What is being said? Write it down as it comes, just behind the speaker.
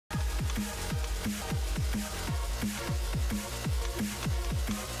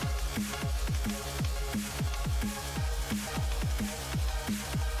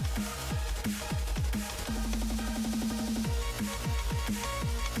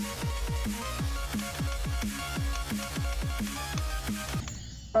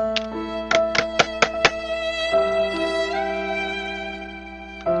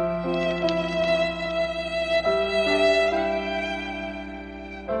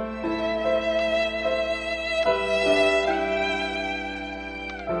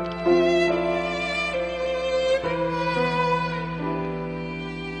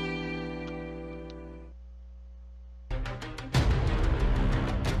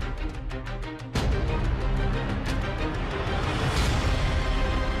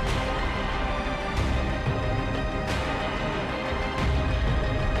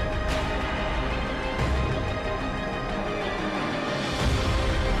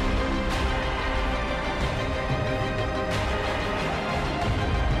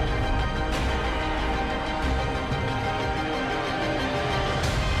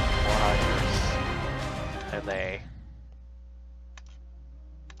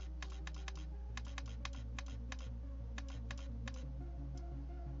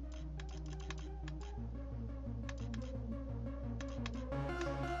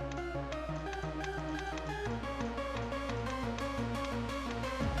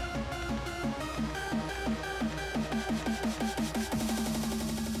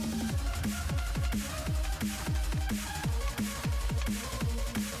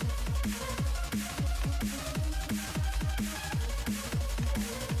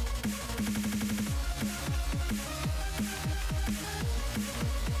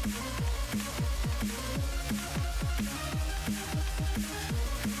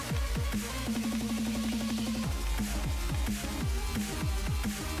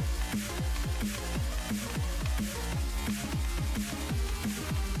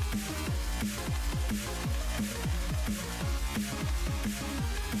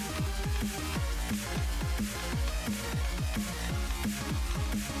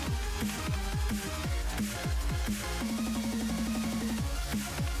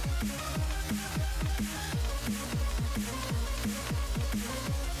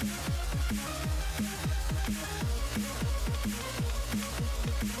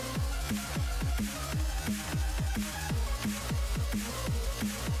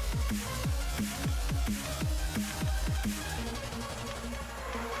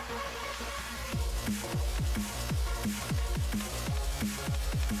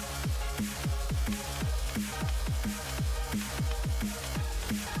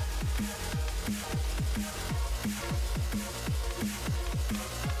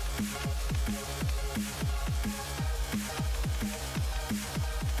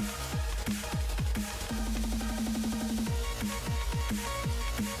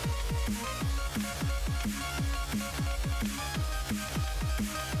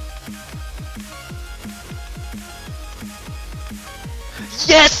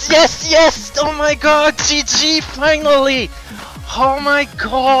Yes, yes, yes! Oh my god, GG, finally! Oh my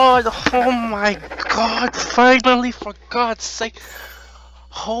god, finally, for God's sake!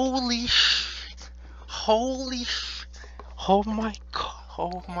 Holy shit! Holy shit! Oh my god!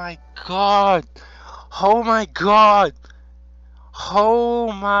 Oh my god! Oh my god!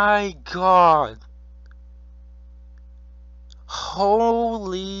 Oh my god!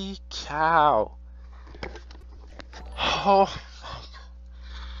 Holy cow! Oh.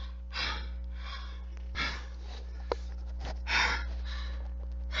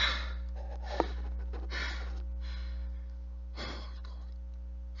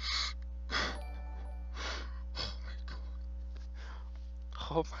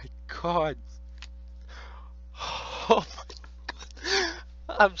 Oh my god. Oh my god.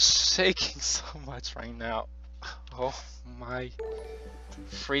 I'm shaking so much right now. Oh my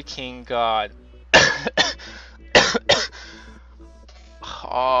freaking god.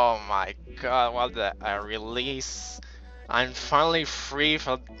 Oh my god, what did I release? I'm finally free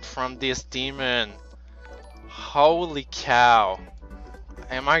from this demon. Holy cow.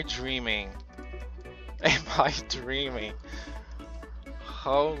 Am I dreaming? Am I dreaming?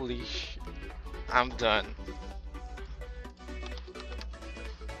 Holy sh... I'm done.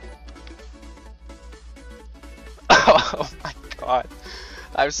 Oh my god.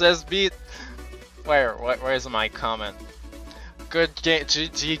 I've just beat... Where's my comment? Good game,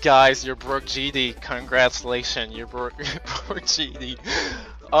 GG guys, you broke GD. Congratulations, you broke GD.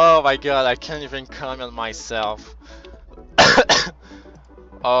 Oh my god, I can't even comment myself.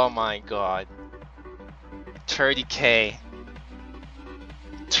 Oh my god. 30k.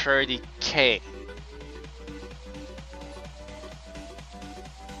 30k.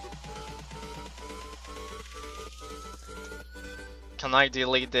 Can I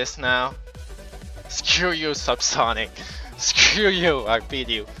delete this now? Screw you, Subsonic. Screw you, I beat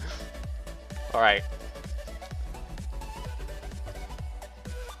you. Alright.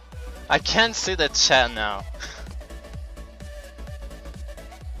 I can't see the chat now.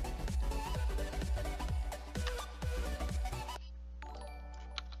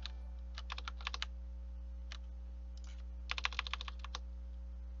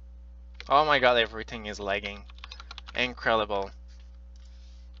 Oh my god, everything is lagging. Incredible.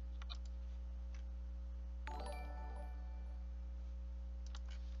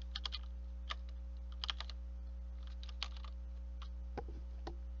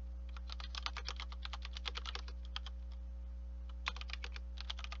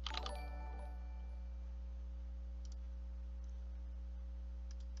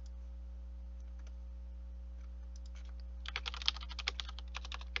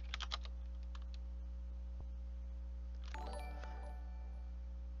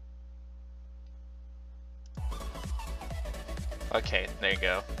 Okay, there you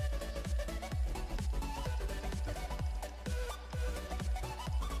go.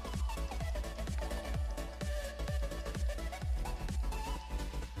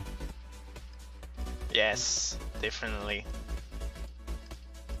 Yes, definitely.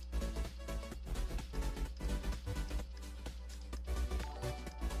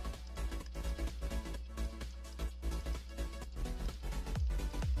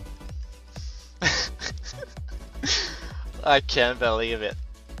 I can't believe it.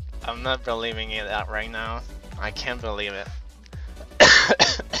 I'm not believing it out right now. I can't believe it.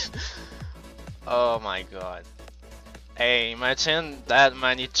 Oh my god. Hey, imagine that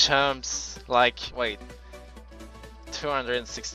many chumps. Like, wait. 260.